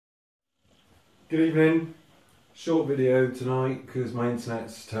Good evening. Short video tonight because my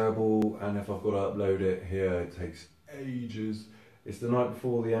internet's terrible and if I've got to upload it here it takes ages. It's the night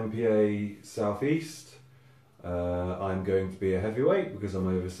before the NPA South. I'm going to be a heavyweight because I'm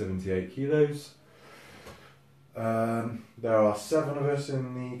over 78 kilos. There are 7 of us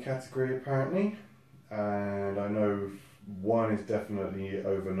in the category apparently, and I know one is definitely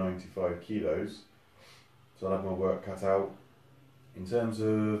over 95 kilos, so I'll have my work cut out. In terms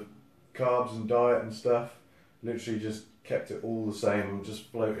of carbs and diet and stuff, literally just kept it all the same. I'm just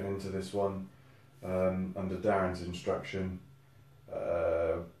floating into this one under Darren's instruction,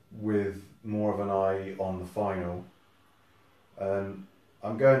 with more of an eye on the final.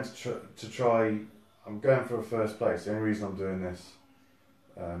 I'm going to try. I'm going for a first place. The only reason I'm doing this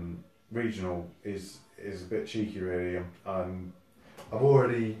regional is a bit cheeky, really. I've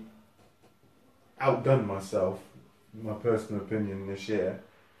already outdone myself, my personal opinion, this year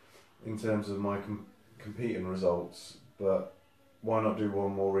in terms of my competing results, but why not do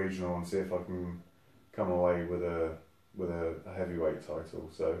one more regional and see if I can come away with a heavyweight title.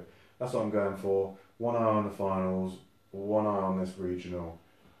 So that's what I'm going for. One eye on the finals, one eye on this regional,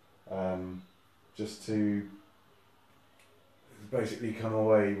 just to basically come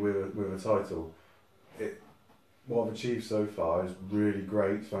away with a title. What I've achieved so far is really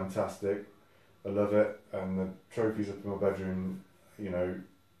great, it's fantastic. I love it, and the trophies up in my bedroom, you know,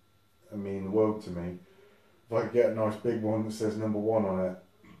 mean the world to me. If I could get a nice big one that says number 1 on it,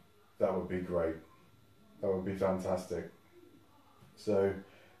 that would be great. That would be fantastic. So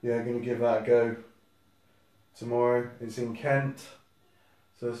yeah, I'm going to give that a go tomorrow. It's in Kent,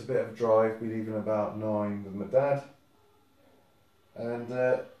 so it's a bit of a drive. We're leaving about 9 with my dad, and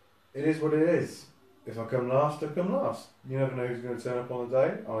it is what it is. If I come last, I come last. You never know who's going to turn up on the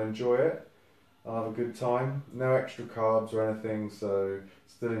day. I'll enjoy it. I'll have a good time. No extra carbs or anything, so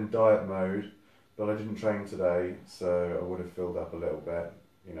still in diet mode. But I didn't train today, so I would have filled up a little bit,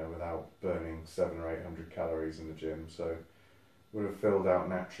 you know, without burning 700 or 800 calories in the gym. So would have filled out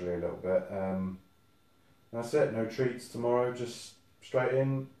naturally a little bit. That's it. No treats tomorrow. Just straight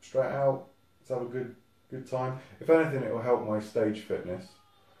in, straight out. Let's have a good time. If anything, it will help my stage fitness,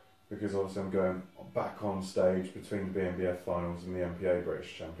 because obviously I'm going back on stage between the BNBF finals and the NPA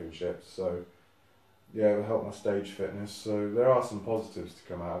British Championships. So yeah, it will help my stage fitness. So there are some positives to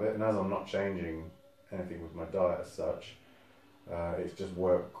come out of it, and as I'm not changing anything with my diet as such, it's just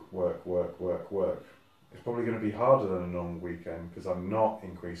work. It's probably going to be harder than a normal weekend because I'm not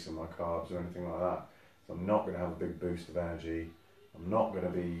increasing my carbs or anything like that. So I'm not going to have a big boost of energy. I'm not going to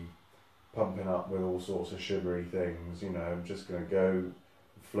be pumping up with all sorts of sugary things. You know, I'm just going to go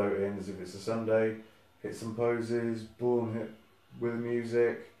float in as if it's a Sunday, hit some poses, boom, hit with the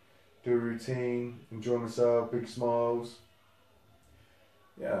music, do a routine, enjoy myself, big smiles.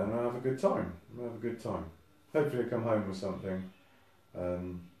 Yeah, and I'll have a good time. Hopefully I'll come home with something.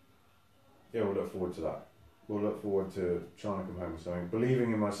 Yeah, we'll look forward to that. We'll look forward to trying to come home with something.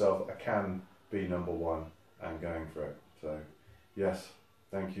 Believing in myself, I can be number 1 and going for it. So, yes,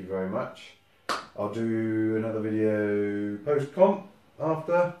 thank you very much. I'll do another video post-comp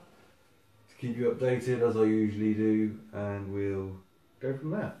after to keep you updated as I usually do, and we'll go from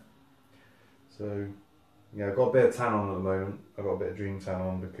there. So yeah, I've got a bit of tan on at the moment. I've got a bit of dream tan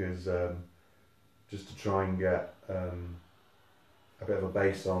on because just to try and get a bit of a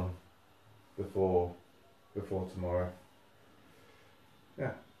base on before tomorrow.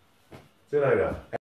 Yeah, see you later.